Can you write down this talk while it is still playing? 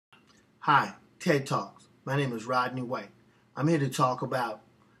Hi, TED Talks. My name is Rodney White. I'm here to talk about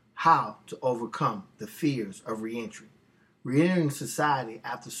how to overcome the fears of reentry. Reentering society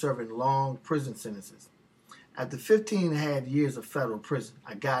after serving long prison sentences. After 15 and a half years of federal prison,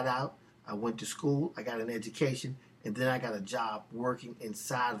 I got out, I went to school, I got an education, and then I got a job working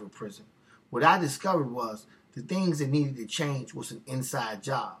inside of a prison. What I discovered was the things that needed to change was an inside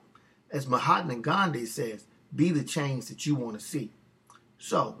job. As Mahatma Gandhi says, be the change that you want to see.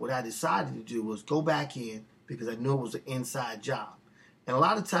 So what I decided to do was go back in because I knew it was an inside job. And a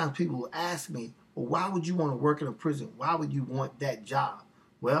lot of times people will ask me, well, why would you want to work in a prison? Why would you want that job?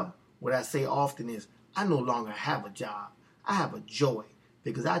 Well, what I say often is, I no longer have a job. I have a joy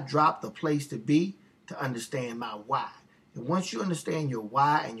because I dropped the place to be to understand my why. And once you understand your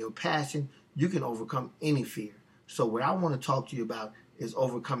why and your passion, you can overcome any fear. So what I want to talk to you about is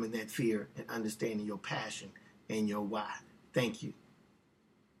overcoming that fear and understanding your passion and your why. Thank you.